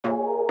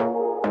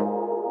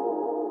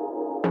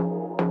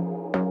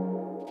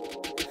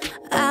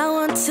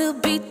will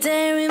be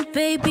daring,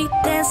 baby,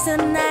 dance the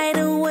night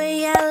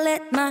away. I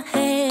let my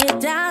head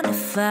down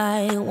if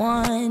I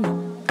won.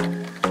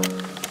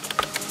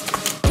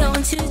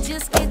 Don't you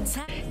just get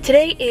tired?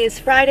 Today is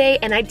Friday,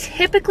 and I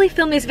typically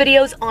film these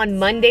videos on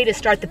Monday to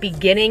start the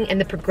beginning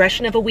and the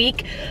progression of a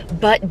week,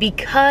 but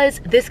because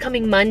this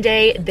coming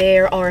Monday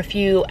there are a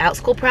few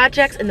Outschool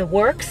projects in the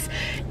works,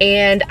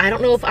 and I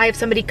don't know if I have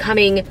somebody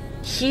coming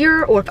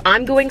here or if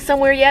I'm going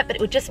somewhere yet, but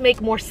it would just make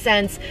more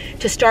sense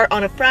to start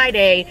on a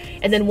Friday,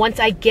 and then once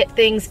I get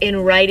things in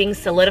writing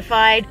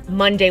solidified,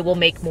 Monday will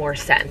make more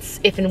sense,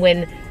 if and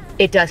when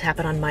it does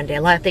happen on Monday.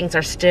 A lot of things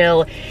are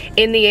still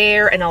in the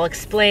air, and I'll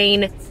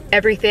explain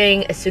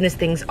everything as soon as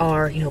things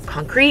are, you know,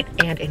 concrete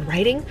and in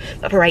writing.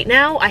 But for right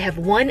now, I have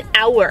 1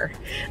 hour.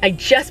 I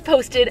just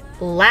posted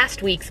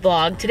last week's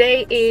vlog.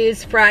 Today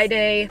is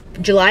Friday,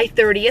 July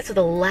 30th, so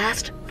the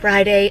last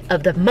Friday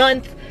of the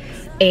month.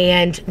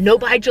 And No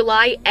Buy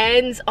July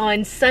ends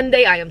on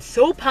Sunday. I am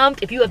so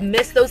pumped. If you have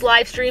missed those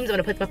live streams, I'm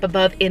gonna put them up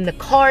above in the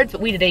cards,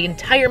 but we did an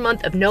entire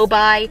month of no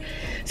buy.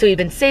 So we've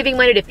been saving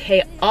money to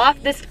pay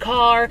off this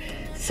car.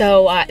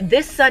 So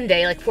this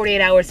Sunday, like 48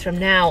 hours from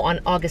now on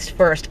August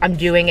 1st, I'm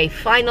doing a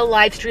final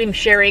live stream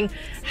sharing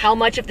how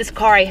much of this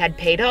car I had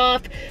paid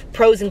off,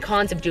 pros and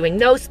cons of doing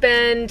no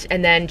spend,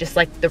 and then just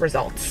like the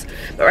results.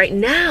 But right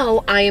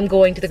now I am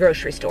going to the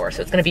grocery store.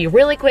 So it's gonna be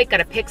really quick,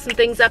 gotta pick some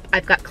things up.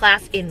 I've got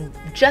class in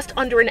just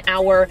under an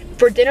hour.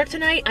 For dinner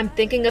tonight, I'm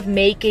thinking of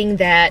making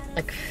that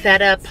like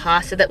feta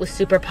pasta that was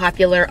super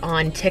popular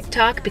on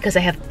TikTok, because I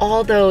have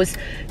all those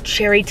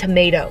cherry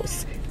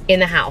tomatoes in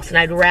the house and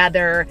I'd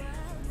rather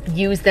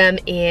use them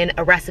in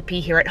a recipe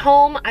here at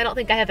home. I don't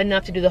think I have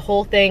enough to do the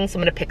whole thing, so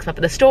I'm gonna pick some up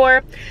at the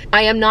store.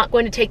 I am not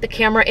going to take the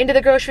camera into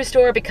the grocery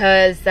store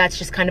because that's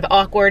just kind of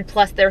awkward.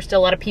 Plus there's still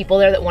a lot of people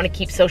there that want to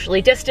keep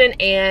socially distant,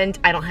 and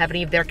I don't have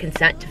any of their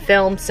consent to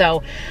film.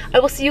 So I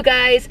will see you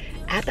guys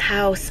at the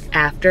house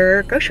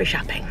after grocery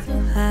shopping.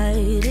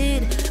 Hide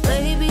it,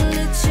 baby,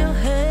 let your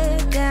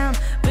head down.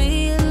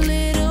 Be a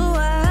little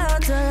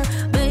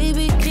wilder,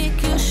 baby,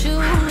 kick your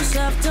shoes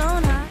off,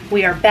 don't hide.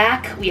 We are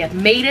back, we have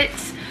made it.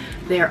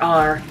 There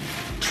are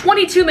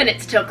 22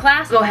 minutes till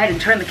class. Go ahead and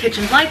turn the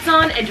kitchen lights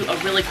on and do a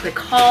really quick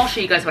haul,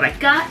 show you guys what I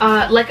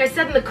got. Like I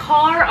said in the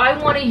car, I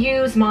want to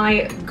use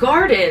my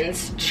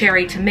garden's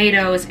cherry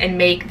tomatoes and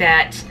make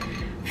that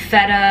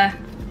feta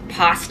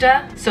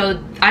pasta.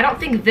 So I don't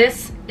think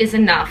this is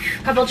enough.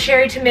 A couple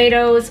cherry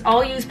tomatoes.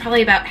 I'll use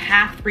probably about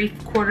half,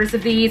 3/4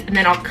 of these, and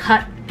then I'll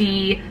cut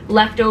the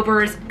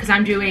leftovers because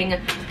I'm doing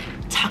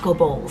taco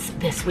bowls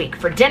this week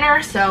for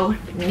dinner, so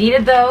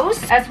needed those.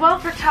 As well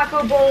for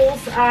taco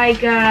bowls, I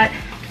got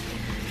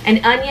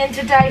an onion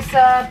to dice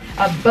up,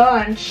 a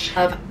bunch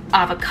of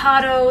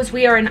avocados.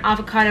 We are an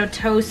avocado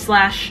toast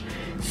slash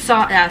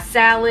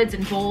salads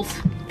and bowls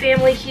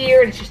family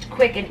here, and it's just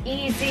quick and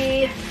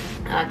easy.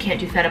 Can't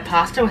do feta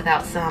pasta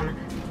without some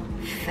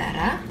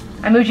feta.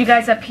 I moved you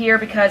guys up here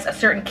because a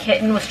certain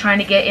kitten was trying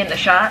to get in the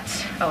shot.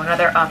 Oh,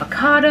 another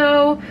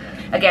avocado.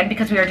 Again,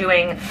 because we are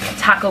doing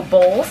taco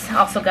bowls.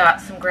 Also got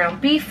some ground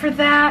beef for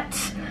that.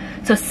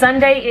 So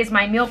Sunday is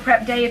my meal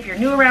prep day if you're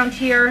new around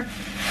here.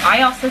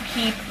 I also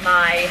keep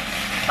my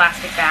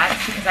plastic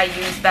bags because I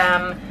use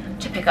them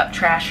to pick up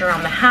trash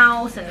around the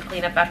house and to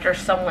clean up after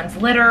someone's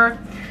litter.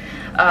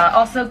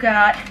 Also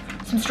got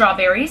some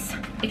strawberries.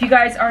 If you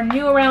guys are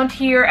new around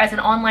here, as an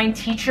online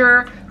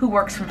teacher who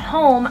works from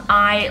home,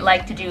 I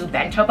like to do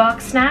bento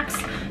box snacks.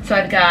 So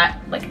I've got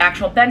like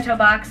actual bento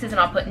boxes, and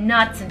I'll put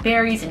nuts and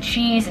berries and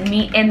cheese and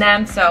meat in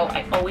them, so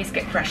I always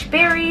get fresh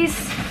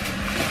berries.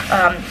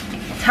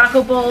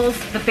 Taco bowls,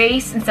 the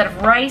base instead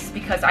of rice,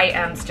 because I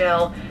am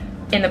still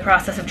in the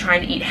process of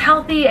trying to eat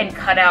healthy and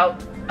cut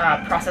out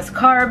processed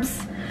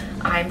carbs.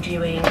 I'm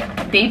doing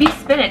baby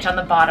spinach on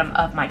the bottom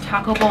of my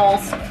taco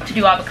bowls to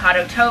do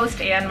avocado toast,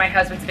 and my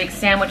husband's a big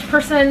sandwich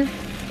person,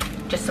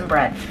 just some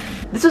bread.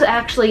 This was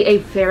actually a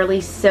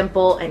fairly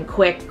simple and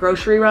quick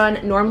grocery run.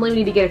 Normally we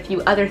need to get a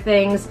few other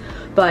things,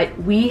 but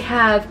we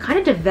have kind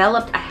of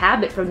developed a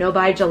habit from No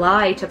Buy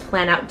July to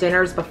plan out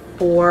dinners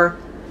before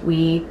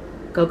we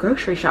go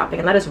grocery shopping,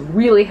 and that has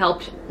really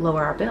helped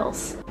lower our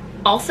bills.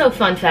 Also,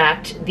 fun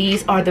fact,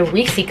 these are the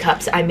Reese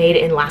cups I made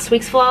in last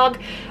week's vlog.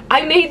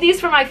 I made these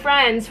for my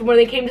friends when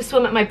they came to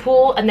swim at my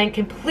pool and then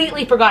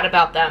completely forgot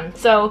about them.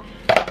 So,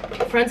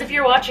 friends, if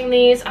you're watching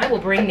these, I will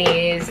bring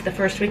these the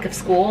first week of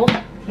school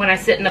when I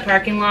sit in the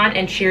parking lot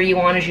and cheer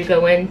you on as you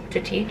go in to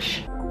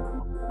teach.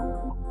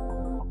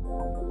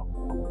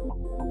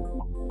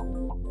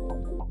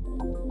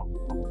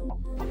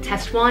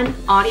 Test 1,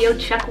 audio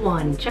check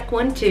 1. Check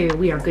 1, 2.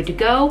 We are good to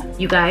go.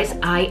 You guys,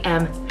 I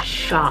am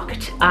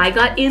shocked. I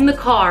got in the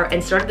car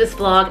and started this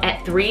vlog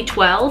at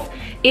 3:12.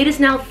 It is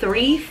now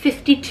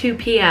 3:52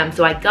 p.m.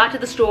 So I got to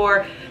the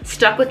store,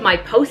 stuck with my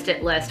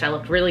post-it list. I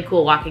looked really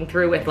cool walking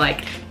through with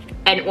like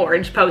an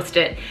orange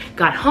post-it.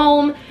 Got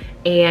home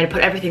and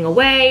put everything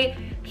away.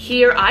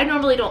 Here, I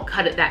normally don't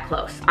cut it that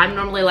close. I'm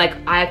normally like,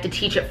 I have to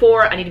teach at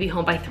 4, I need to be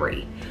home by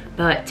 3.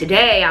 But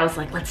today I was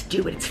like, let's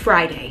do it, it's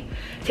Friday.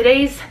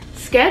 Today's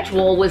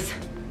schedule was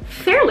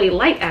fairly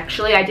light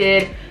actually. I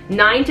did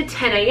 9 to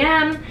 10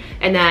 a.m.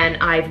 and then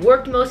I've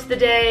worked most of the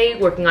day,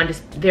 working on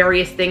just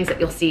various things that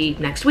you'll see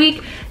next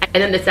week.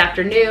 And then this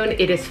afternoon,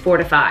 it is 4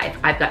 to 5.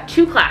 I've got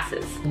 2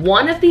 classes.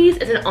 One of these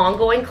is an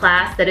ongoing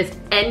class that is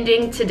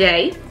ending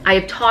today. I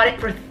have taught it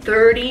for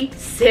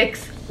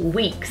 36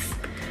 weeks.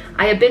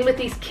 I have been with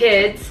these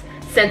kids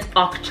since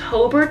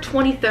October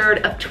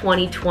 23rd of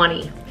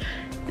 2020.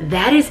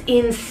 That is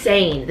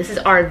insane. This is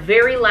our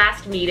very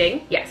last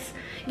meeting. Yes.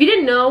 If you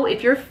didn't know,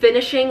 if you're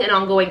finishing an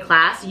ongoing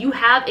class, you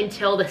have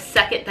until the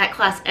second that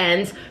class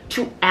ends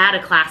to add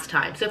a class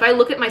time. So if I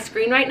look at my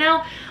screen right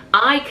now,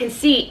 I can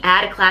see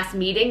add a class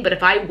meeting, but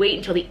if I wait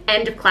until the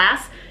end of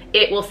class,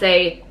 it will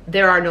say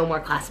there are no more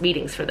class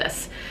meetings for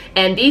this.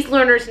 And these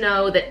learners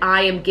know that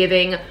I am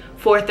giving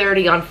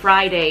 4:30 on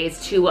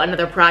Fridays to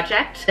another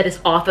project that is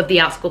off of the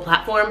Outschool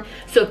platform.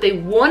 So if they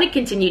want to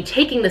continue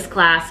taking this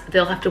class,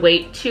 they'll have to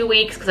wait 2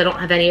 weeks because I don't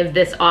have any of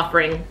this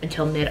offering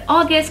until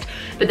mid-August,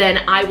 but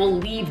then I will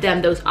leave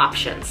them those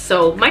options.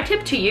 So my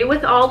tip to you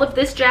with all of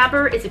this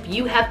jabber is if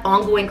you have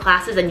ongoing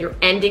classes and you're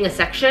ending a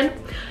section,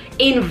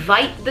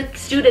 invite the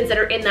students that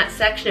are in that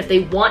section if they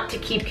want to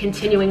keep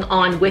continuing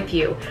on with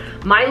you.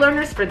 My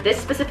learners for this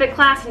specific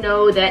class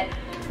know that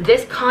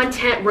this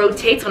content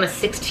rotates on a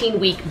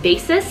 16-week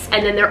basis,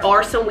 and then there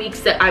are some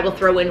weeks that I will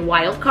throw in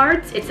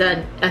wildcards. It's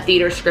a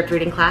theater script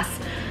reading class,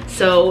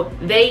 so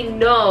they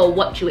know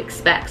what to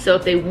expect. So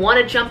if they want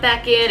to jump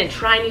back in and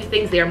try new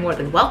things, they are more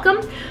than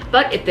welcome.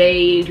 But if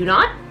they do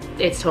not,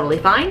 it's totally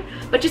fine.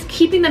 But just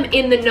keeping them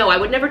in the know. I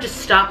would never just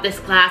stop this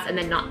class and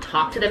then not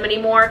talk to them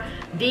anymore.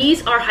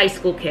 These are high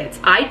school kids.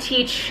 I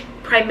teach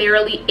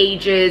primarily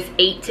ages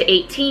 8 to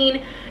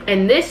 18,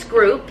 and this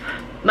group,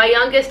 my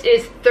youngest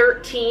is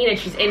 13 and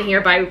she's in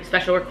here by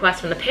special request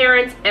from the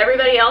parents.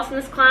 Everybody else in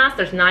this class,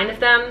 there's 9 of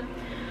them,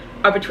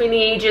 are between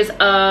the ages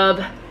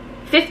of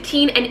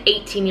 15 and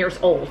 18 years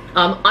old.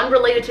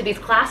 Unrelated to these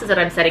classes that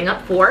I'm setting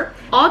up for.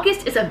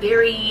 August is a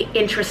very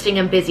interesting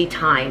and busy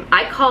time.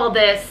 I call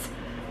this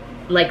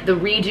like the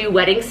redo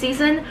wedding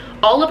season.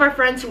 All of our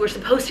friends who were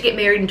supposed to get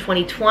married in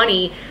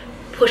 2020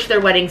 pushed their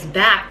weddings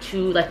back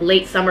to like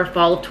late summer,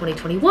 fall of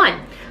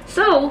 2021.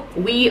 So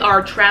we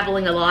are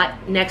traveling a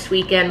lot next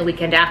weekend, the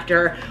weekend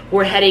after.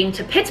 We're heading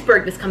to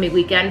Pittsburgh this coming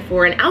weekend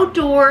for an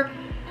outdoor,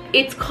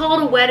 it's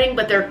called a wedding,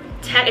 but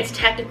it's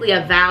technically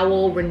a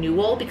vowel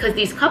renewal because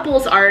these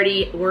couples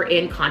already were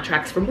in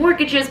contracts for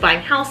mortgages,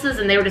 buying houses,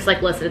 and they were just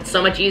like, listen, it's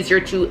so much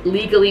easier to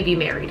legally be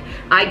married.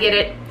 I get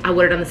it, I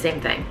would have done the same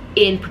thing.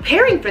 In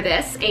preparing for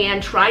this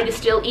and trying to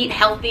still eat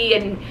healthy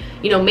and,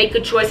 you know, make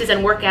good choices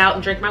and work out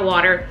and drink my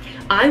water,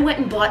 I went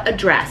and bought a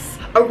dress.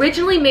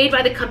 Originally made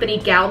by the company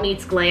Gal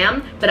Meets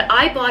Glam, but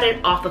I bought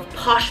it off of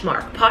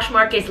Poshmark.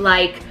 Poshmark is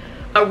like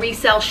a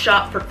resale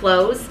shop for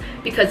clothes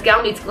because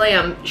Gal Meets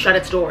Glam shut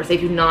its doors. They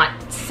do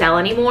not sell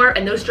anymore,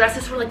 and those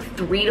dresses were like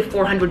 $300 to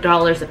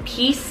 $400 a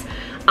piece.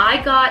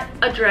 I got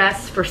a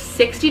dress for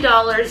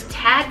 $60,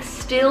 tag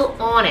still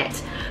on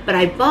it, but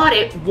I bought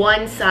it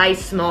one size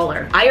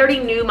smaller. I already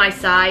knew my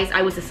size.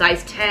 I was a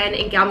size 10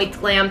 in Gal Meets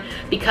Glam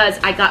because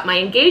I got my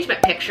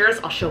engagement pictures.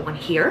 I'll show one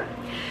here.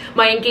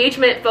 My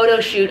engagement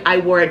photo shoot, I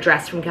wore a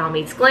dress from Gal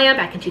Meets Glam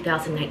back in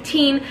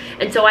 2019,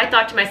 and so I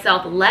thought to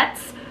myself,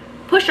 let's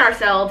push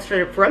ourselves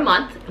for a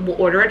month and we'll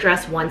order a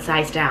dress one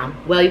size down.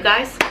 Well, you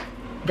guys,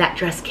 that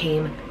dress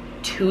came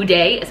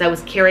today as I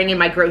was carrying in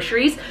my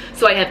groceries,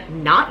 so I have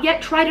not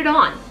yet tried it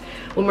on.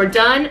 When we're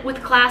done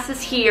with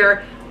classes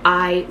here,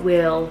 I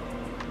will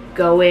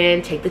go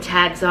in, take the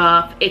tags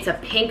off. It's a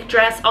pink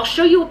dress. I'll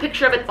show you a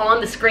picture of it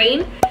on the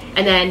screen,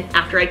 and then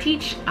after I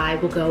teach, I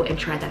will go and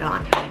try that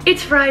on.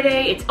 It's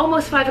Friday, it's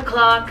almost 5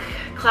 o'clock,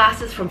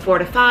 classes from 4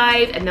 to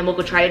 5, and then we'll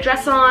go try a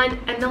dress on,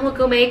 and then we'll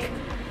go make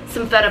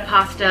some feta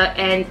pasta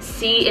and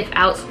see if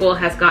Outschool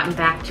has gotten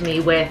back to me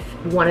with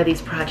one of these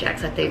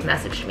projects that they've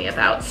messaged me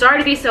about. Sorry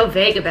to be so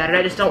vague about it,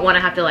 I just don't want to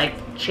have to like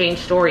change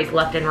stories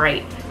left and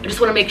right. I just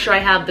want to make sure I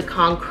have the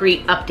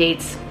concrete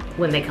updates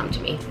when they come to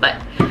me.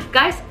 But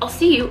guys, I'll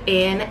see you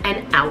in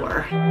an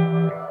hour.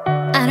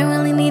 I don't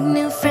really need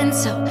new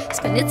friends, so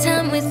spend your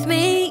time with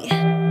me.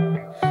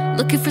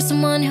 Looking for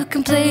someone who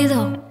can play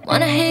though,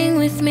 wanna hang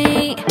with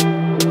me.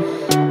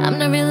 I'm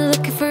not really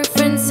looking for a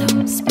friend, so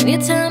spend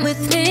your time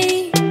with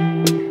me.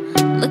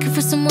 Looking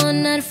for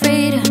someone not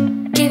afraid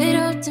to give it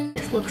all to me.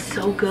 This looks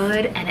so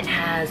good, and it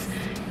has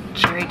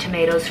cherry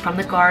tomatoes from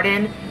the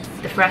garden.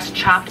 The fresh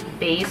chopped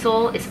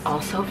basil is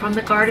also from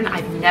the garden.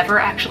 I've never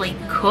actually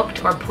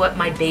cooked or put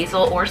my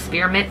basil or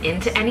spearmint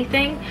into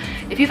anything.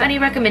 If you have any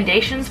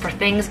recommendations for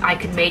things I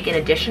could make in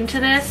addition to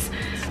this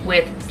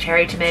with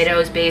cherry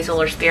tomatoes,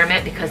 basil, or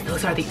spearmint, because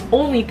those are the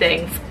only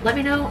things, let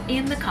me know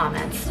in the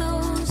comments.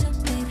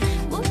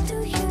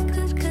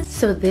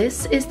 So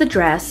this is the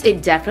dress.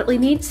 It definitely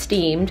needs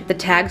steamed. The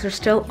tags are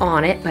still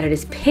on it, but it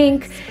is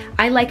pink.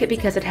 I like it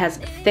because it has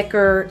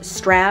thicker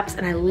straps,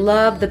 and I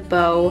love the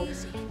bow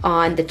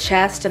on the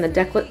chest and the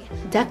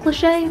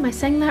décolleté. Am I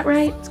saying that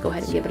right? Let's go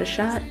ahead and give it a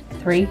shot.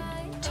 3,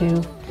 2,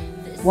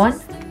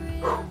 1.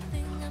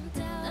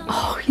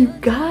 Oh, you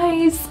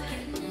guys,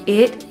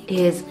 it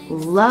is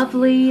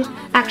lovely.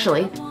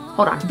 Actually,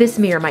 hold on, this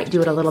mirror might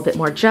do it a little bit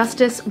more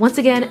justice. Once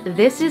again,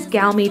 this is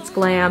Gal Meets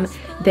Glam.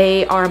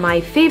 They are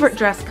my favorite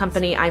dress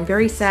company. I'm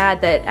very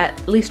sad that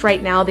at least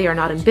right now they are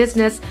not in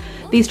business.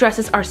 These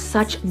dresses are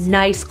such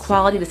nice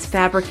quality. This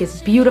fabric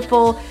is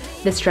beautiful.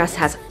 This dress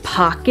has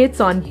pockets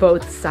on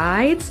both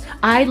sides.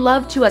 I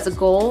love to, as a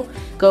goal,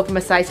 go from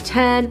a size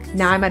 10,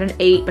 now I'm at an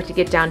 8, but to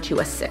get down to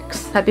a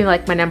 6. That'd be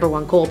like my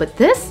 #1 goal, but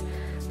this,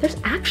 there's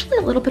actually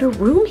a little bit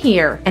of room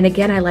here. And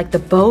again, I like the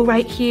bow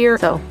right here.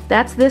 So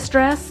that's this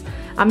dress.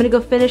 I'm gonna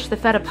go finish the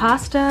feta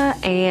pasta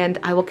and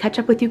I will catch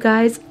up with you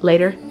guys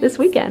later this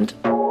weekend.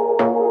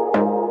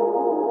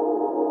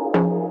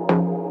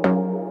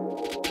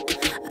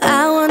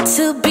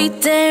 To be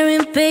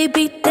daring,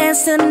 baby,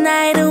 dance the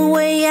night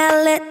away.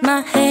 I let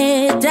my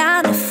head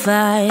down if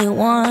I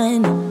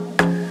won.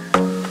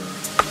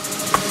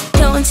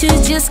 Don't you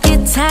just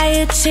get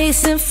tired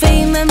chasing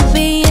fame and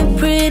being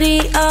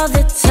pretty all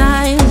the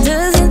time?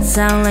 Doesn't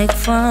sound like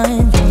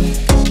fun.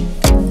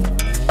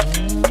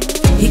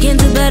 You can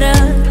do better.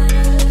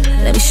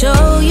 Let me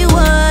show you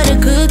what a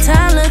good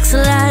time looks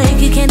like.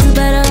 You can do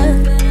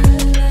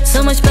better,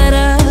 so much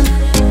better.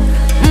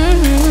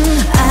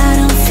 I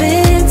don't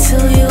fit into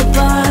your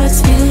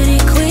box, beauty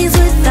queens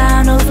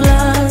without no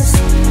flaws.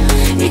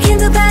 You can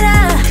do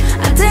better,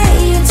 I dare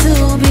you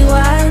to be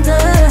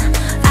wilder.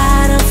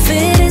 I don't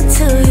fit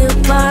into your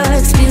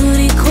box,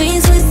 beauty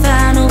queens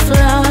without no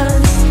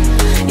flaws.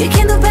 You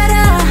can do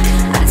better,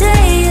 I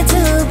dare you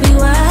to be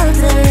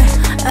wilder.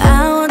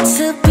 I want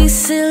to be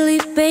silly,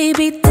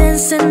 baby,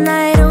 dance the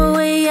night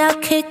away. I'll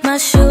kick my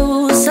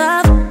shoes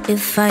off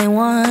if I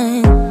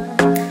want.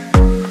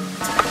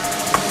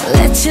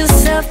 Let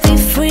yourself be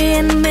free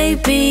and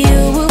maybe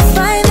you will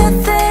find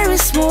that there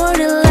is more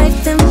to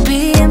life than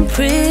being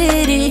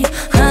pretty.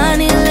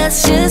 Honey,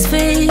 let's just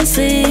face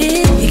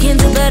it. You can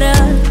do better.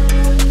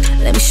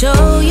 Let me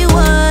show you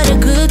what a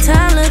good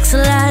time looks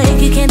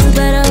like. You can do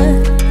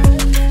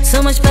better,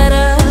 so much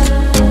better.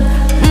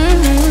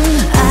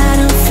 I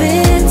don't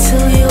fit into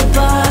your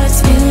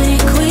box, beauty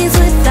queens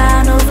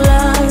without no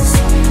flaws.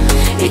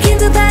 You can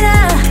do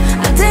better,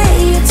 I dare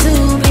you to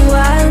be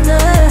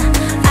wilder.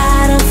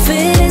 I don't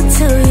fit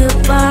into your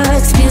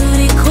box,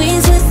 beauty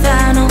queens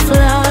without no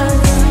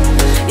flaws.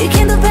 You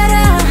can do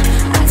better,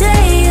 I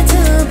dare you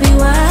to be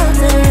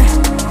wilder.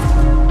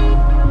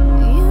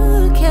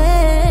 You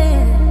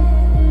can.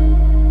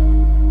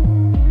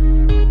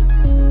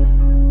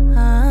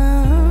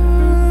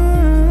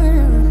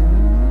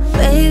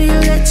 Baby,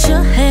 let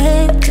your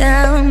head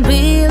down,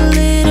 be a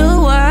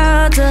little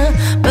wilder.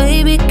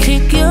 Baby,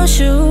 kick your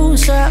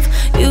shoes off,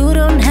 you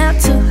don't have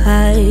to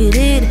hide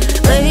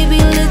it. Baby,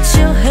 let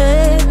your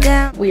head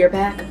down. We are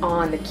back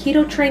on the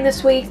keto train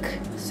this week.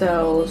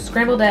 So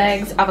scrambled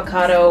eggs,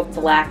 avocado,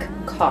 black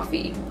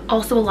coffee.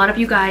 Also, a lot of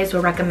you guys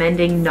were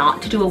recommending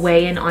not to do a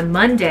weigh-in on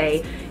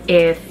Monday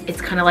if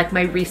it's kind of like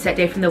my reset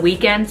day from the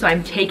weekend. So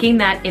I'm taking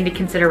that into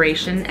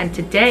consideration. And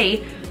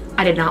today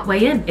I did not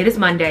weigh in. It is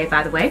Monday,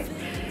 by the way.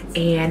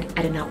 And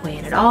I did not weigh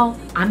in at all.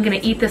 I'm gonna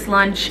eat this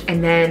lunch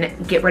and then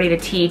get ready to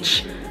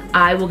teach.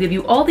 I will give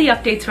you all the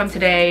updates from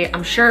today.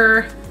 I'm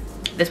sure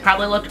this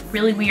probably looked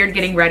really weird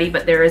getting ready,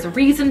 but there is a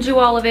reason to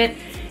all of it.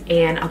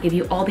 And I'll give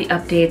you all the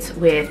updates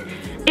with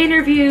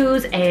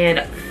interviews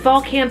and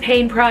fall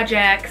campaign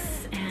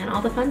projects and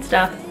all the fun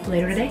stuff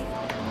later today.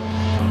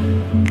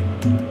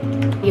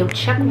 Yo,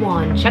 check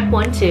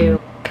one, two.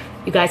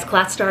 You guys,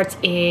 class starts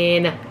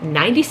in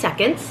 90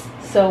 seconds.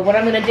 So what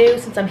I'm gonna do,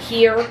 since I'm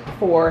here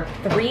for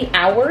 3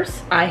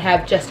 hours, I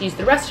have just used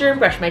the restroom,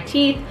 brushed my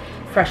teeth,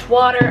 fresh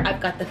water, I've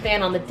got the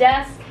fan on the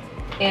desk,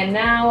 and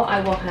now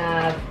I will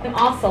have them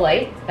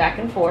oscillate back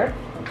and forth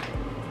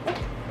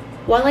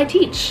while I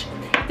teach.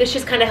 This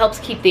just kind of helps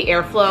keep the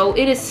airflow.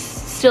 It is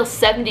still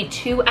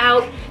 72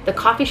 out. The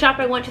coffee shop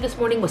I went to this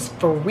morning was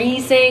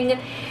freezing.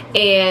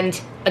 And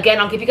again,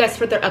 I'll give you guys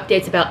further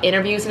updates about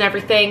interviews and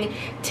everything.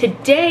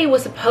 Today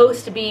was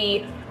supposed to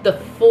be the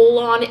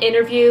full-on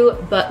interview,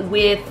 but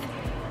with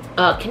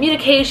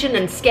communication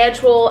and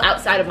schedule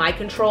outside of my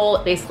control,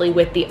 basically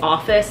with the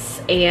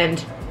office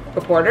and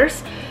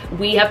reporters,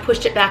 we have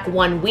pushed it back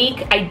 1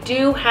 week. I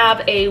do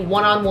have a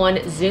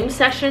one-on-one Zoom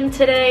session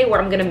today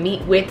where I'm gonna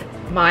meet with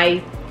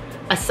my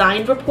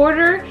assigned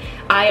reporter.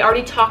 I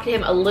already talked to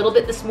him a little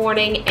bit this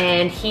morning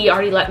and he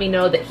already let me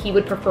know that he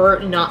would prefer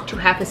not to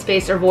have his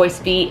face or voice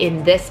be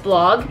in this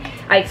vlog.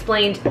 I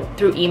explained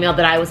through email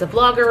that I was a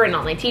vlogger and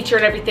online teacher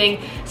and everything.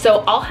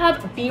 So I'll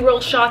have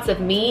B-roll shots of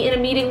me in a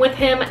meeting with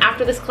him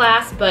after this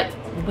class, but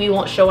we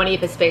won't show any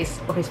of his face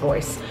or his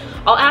voice.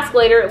 I'll ask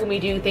later when we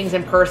do things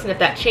in person if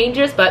that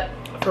changes, but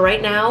for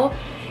right now,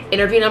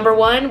 interview number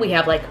 1, we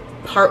have like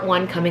part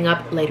 1 coming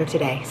up later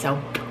today. So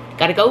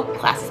gotta go,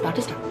 class is about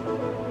to start.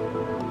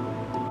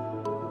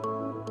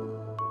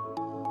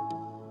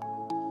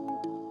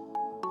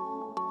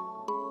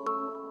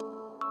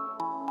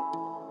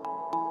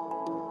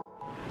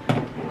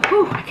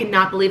 I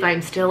cannot believe I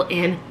am still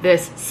in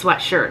this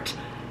sweatshirt.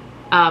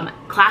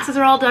 Classes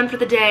are all done for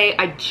the day.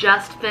 I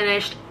just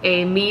finished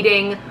a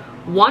meeting.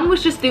 One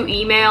was just through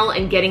email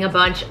and getting a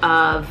bunch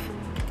of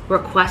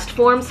request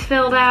forms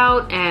filled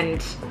out and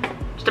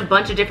just a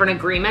bunch of different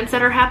agreements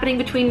that are happening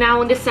between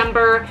now and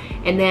December.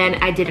 And then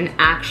I did an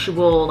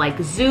actual like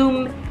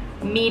Zoom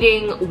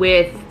meeting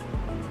with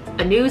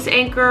a news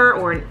anchor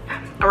or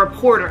a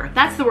reporter.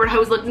 That's the word I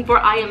was looking for.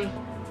 I am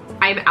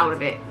out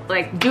of it.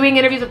 Like, doing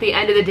interviews at the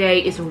end of the day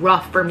is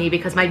rough for me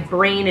because my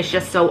brain is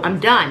just so, I'm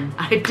done.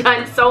 I've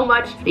done so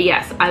much. But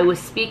yes, I was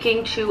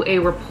speaking to a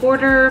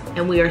reporter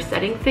and we are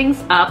setting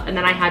things up, and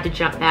then I had to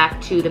jump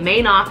back to the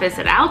main office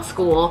at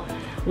Outschool,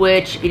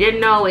 which, if you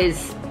didn't know,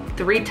 is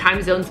 3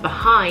 time zones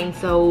behind.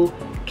 So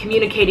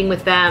communicating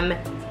with them,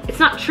 it's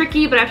not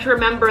tricky, but I have to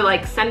remember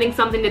like sending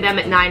something to them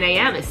at 9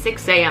 a.m. is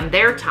 6 a.m.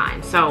 their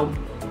time. So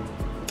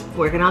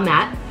working on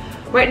that.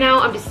 Right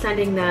now I'm just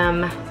sending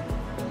them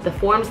the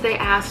forms they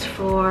asked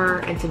for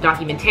and some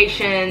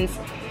documentations.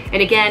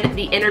 And again,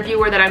 the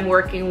interviewer that I'm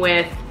working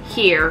with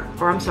here,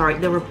 or I'm sorry,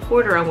 the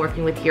reporter I'm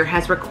working with here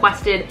has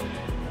requested,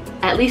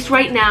 at least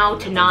right now,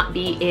 to not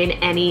be in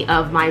any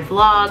of my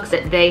vlogs,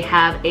 that they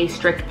have a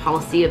strict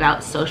policy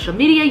about social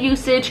media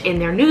usage in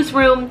their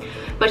newsroom,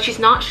 but she's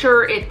not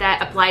sure if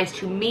that applies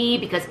to me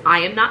because I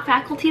am not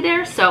faculty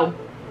there, so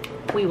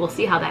we will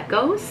see how that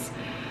goes.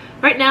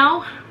 Right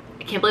now,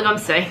 I can't believe I'm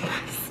saying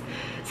this.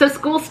 So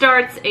school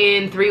starts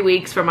in 3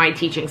 weeks for my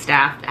teaching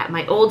staff at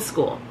my old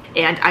school,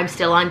 and I'm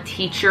still on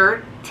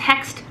teacher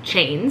text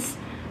chains.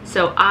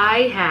 So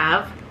I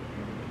have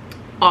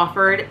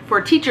offered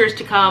for teachers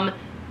to come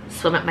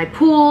swim at my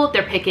pool.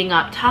 They're picking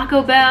up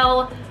Taco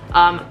Bell.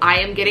 I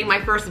am getting my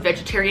first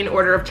vegetarian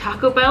order of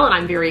Taco Bell, and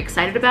I'm very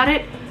excited about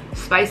it.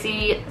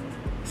 Spicy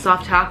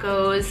soft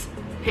tacos,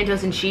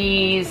 pintos and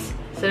cheese,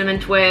 cinnamon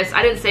twist.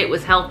 I didn't say it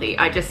was healthy.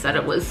 I just said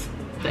it was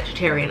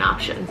vegetarian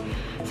option.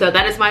 So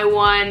that is my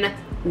one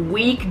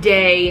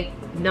weekday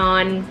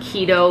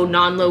non-keto,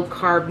 non-low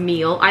carb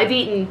meal. I've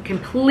eaten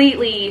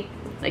completely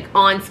like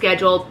on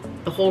schedule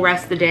the whole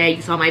rest of the day.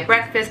 You saw my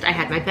breakfast, I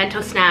had my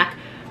bento snack,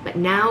 but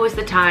now is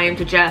the time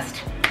to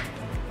just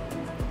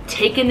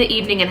take in the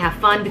evening and have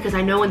fun, because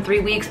I know in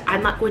 3 weeks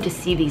I'm not going to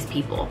see these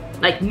people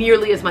like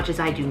nearly as much as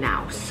I do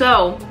now.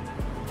 So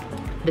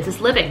this is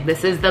living.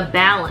 This is the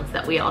balance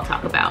that we all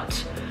talk about.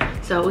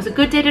 So it was a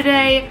good day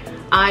today.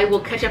 I will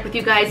catch up with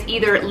you guys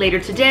either later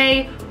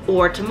today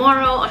or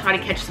tomorrow. I'll try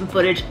to catch some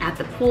footage at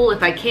the pool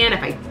if I can,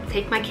 if I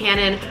take my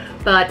Canon.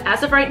 But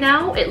as of right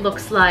now, it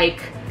looks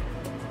like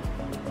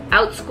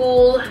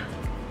Outschool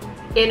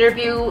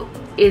interview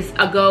is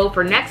a go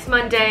for next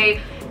Monday,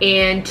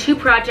 and 2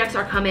 projects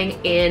are coming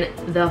in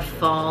the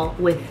fall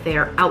with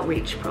their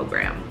outreach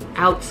program,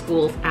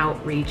 Outschool's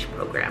outreach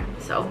program.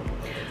 So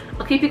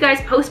I'll keep you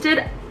guys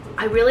posted.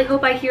 I really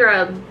hope I hear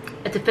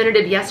a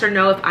definitive yes or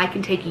no if I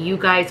can take you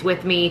guys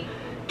with me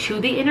to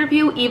the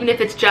interview, even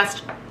if it's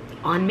just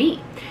on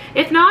me.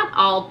 If not,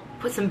 I'll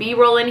put some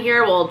B-roll in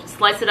here. We'll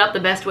slice it up the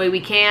best way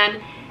we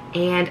can.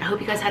 And I hope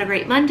you guys had a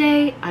great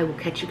Monday. I will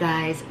catch you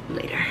guys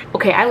later.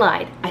 Okay, I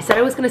lied. I said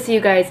I was gonna see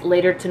you guys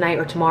later tonight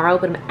or tomorrow,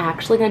 but I'm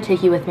actually gonna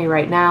take you with me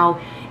right now.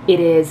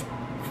 It is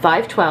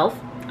 5:12.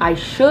 I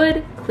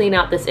should clean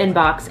out this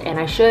inbox and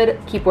I should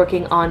keep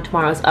working on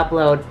tomorrow's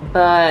upload,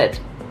 but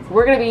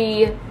we're gonna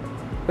be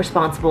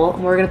responsible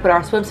and we're gonna put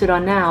our swimsuit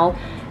on now,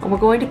 and we're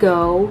going to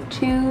go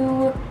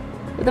to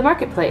the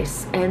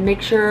marketplace and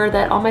make sure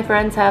that all my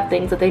friends have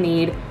things that they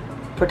need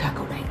for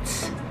taco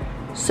nights.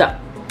 So,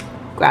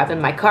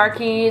 grabbing my car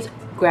keys,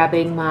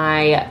 grabbing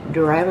my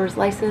driver's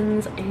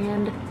license,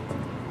 and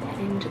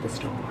heading to the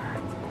store.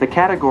 The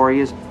category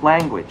is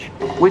language.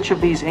 Which of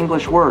these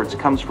English words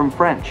comes from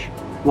French?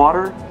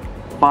 Water,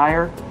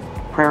 fire,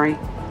 prairie,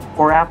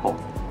 or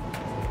apple?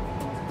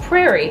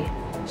 Prairie.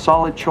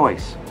 Solid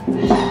choice.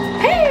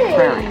 Hey!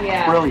 Prairie.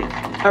 Yeah. Brilliant.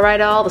 All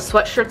right, all the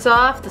sweatshirt's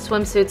off, the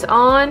swimsuit's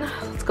on.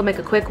 Let's go make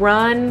a quick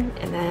run,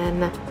 and then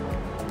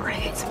we're gonna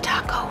get some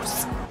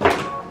tacos.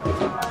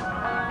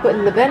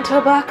 Putting the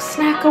bento box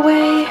snack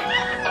away.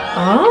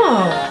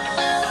 Oh.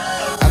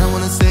 I don't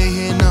wanna stay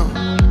here, no.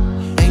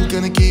 Ain't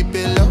gonna keep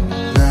it low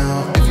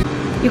now.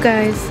 You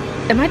guys,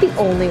 am I the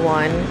only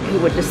one who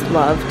would just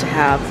love to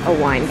have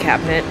a wine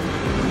cabinet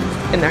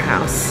in their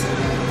house?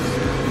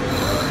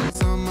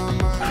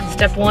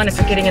 Step 1, if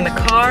you're getting in the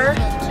car,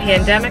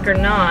 pandemic or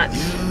not,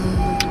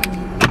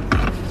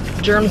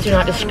 germs do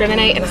not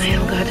discriminate, and I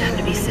don't got time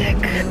to be sick.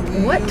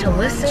 What to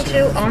listen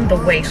to on the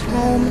way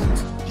home?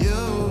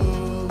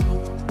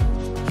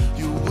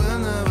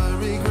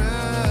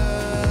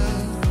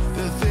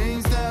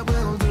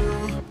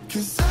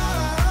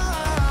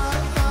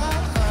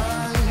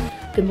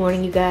 Good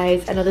morning, you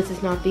guys. I know this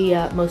is not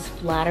the most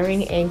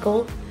flattering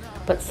angle,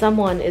 but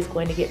someone is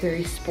going to get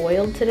very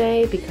spoiled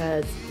today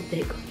because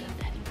they go to the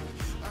vet.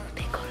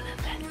 They go to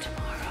the vet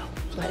tomorrow.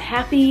 But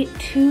happy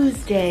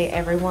Tuesday,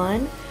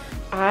 everyone.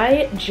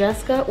 I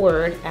just got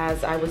word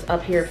as I was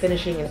up here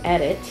finishing an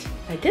edit.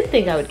 I didn't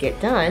think I would get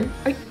done.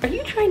 Are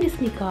you trying to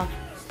sneak off?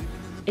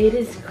 It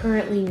is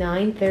currently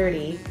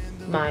 9:30.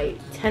 My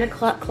 10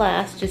 o'clock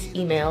class just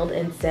emailed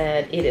and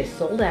said it is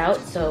sold out,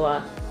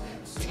 so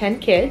 10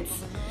 kids.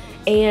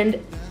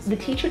 And the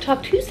Teacher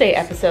Talk Tuesday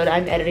episode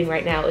I'm editing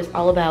right now is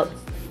all about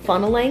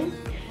funneling.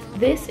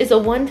 This is a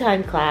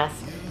one-time class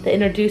that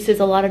introduces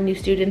a lot of new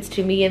students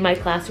to me and my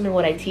classroom and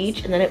what I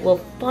teach, and then it will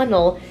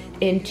funnel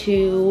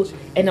into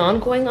an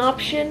ongoing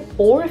option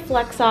or a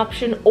flex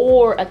option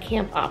or a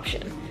camp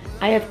option.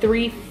 I have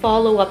 3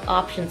 follow-up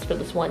options for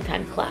this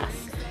one-time class,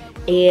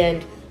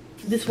 and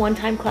this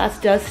one-time class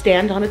does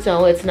stand on its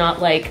own. It's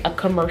not like a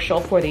commercial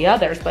for the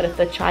others, but if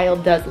the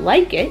child does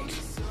like it,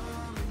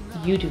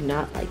 you do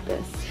not like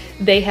this,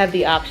 they have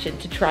the option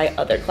to try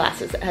other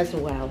classes as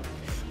well.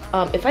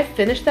 If I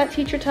finish that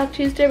Teacher Talk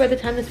Tuesday by the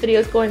time this video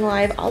is going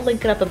live, I'll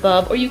link it up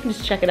above, or you can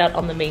just check it out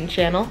on the main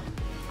channel.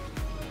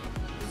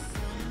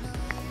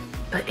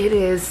 But it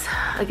is,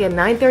 again,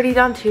 9:30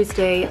 on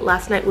Tuesday.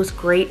 Last night was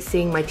great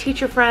seeing my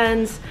teacher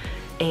friends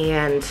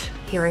and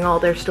hearing all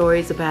their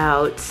stories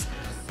about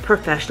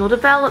professional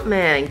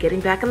development and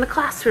getting back in the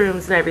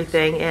classrooms and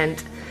everything,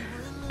 and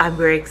I'm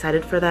very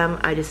excited for them.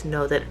 I just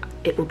know that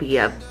it will be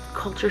a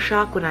culture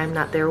shock when I'm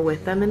not there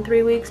with them in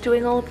 3 weeks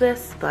doing all of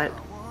this, but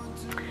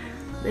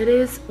it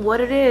is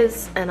what it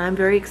is, and I'm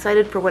very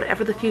excited for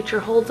whatever the future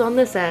holds on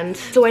this end.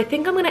 So I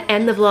think I'm gonna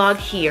end the vlog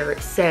here,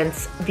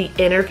 since the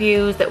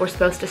interviews that were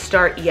supposed to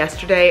start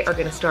yesterday are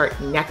gonna start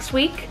next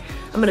week.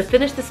 I'm gonna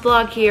finish this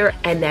vlog here,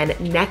 and then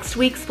next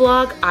week's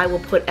vlog, I will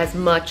put as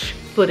much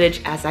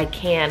footage as I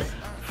can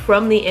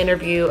from the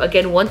interview.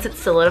 Again, once it's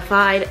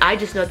solidified, I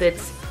just know that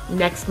it's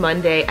next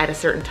Monday at a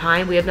certain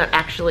time. We have not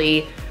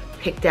actually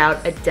picked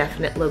out a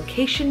definite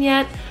location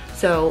yet,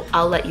 so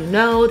I'll let you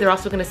know. They're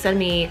also gonna send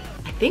me,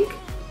 I think,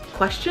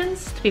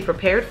 questions to be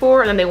prepared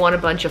for, and then they want a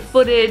bunch of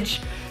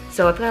footage.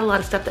 So I've got a lot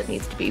of stuff that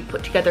needs to be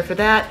put together for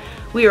that.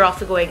 We are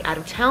also going out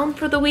of town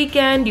for the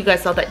weekend. You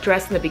guys saw that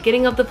dress in the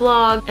beginning of the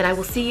vlog, and I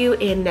will see you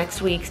in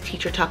next week's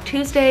Teacher Talk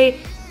Tuesday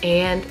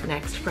and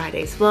next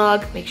Friday's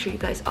vlog. Make sure you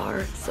guys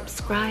are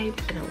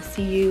subscribed, and I will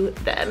see you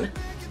then.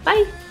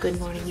 Bye.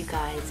 Good morning, you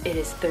guys. It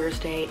is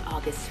Thursday,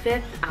 August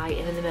 5th. I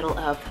am in the middle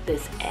of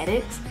this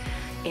edit,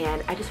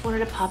 and I just wanted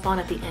to pop on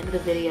at the end of the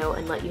video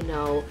and let you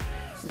know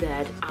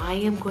that I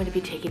am going to be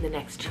taking the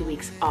next 2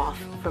 weeks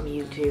off from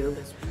YouTube.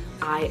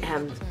 I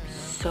am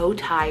so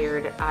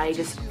tired. I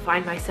just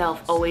find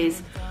myself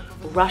always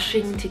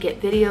rushing to get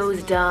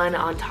videos done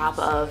on top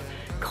of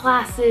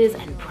classes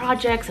and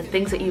projects and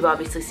things that you've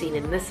obviously seen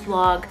in this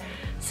vlog.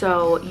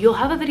 So you'll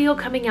have a video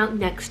coming out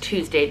next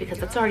Tuesday, because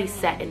that's already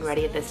set and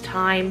ready at this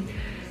time,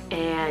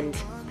 and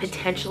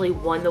potentially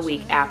one the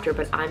week after,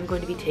 but I'm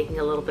going to be taking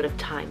a little bit of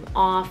time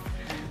off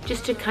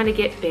just to kind of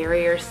get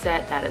barriers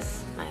set. That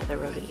is my other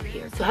rodeo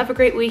here. So have a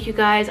great week, you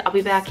guys. I'll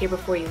be back here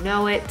before you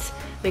know it.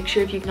 Make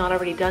sure, if you've not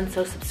already done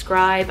so,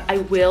 subscribe. I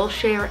will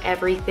share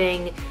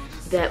everything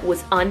that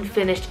was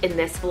unfinished in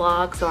this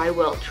vlog, so I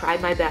will try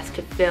my best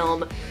to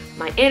film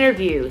my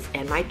interviews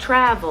and my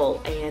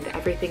travel and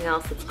everything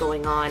else that's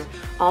going on.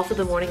 Also,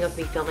 the morning of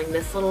me filming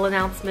this little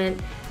announcement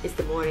is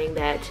the morning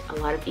that a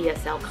lot of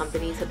ESL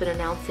companies have been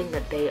announcing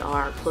that they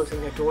are closing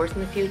their doors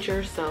in the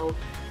future. So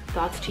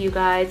thoughts to you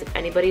guys. If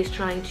anybody's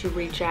trying to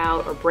reach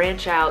out or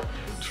branch out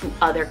to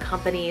other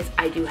companies,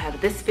 I do have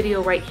this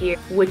video right here,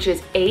 which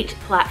is 8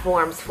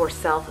 platforms for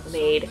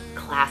self-made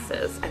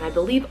classes. And I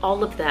believe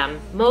all of them,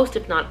 most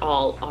if not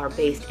all, are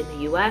based in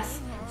the US.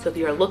 So if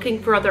you're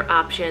looking for other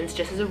options,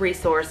 just as a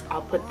resource,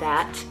 I'll put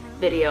that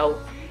video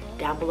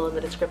down below in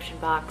the description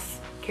box.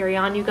 Carry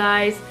on, you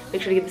guys.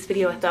 Make sure to give this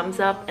video a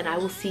thumbs up, and I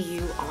will see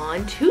you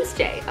on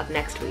Tuesday of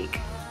next week.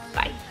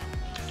 Bye.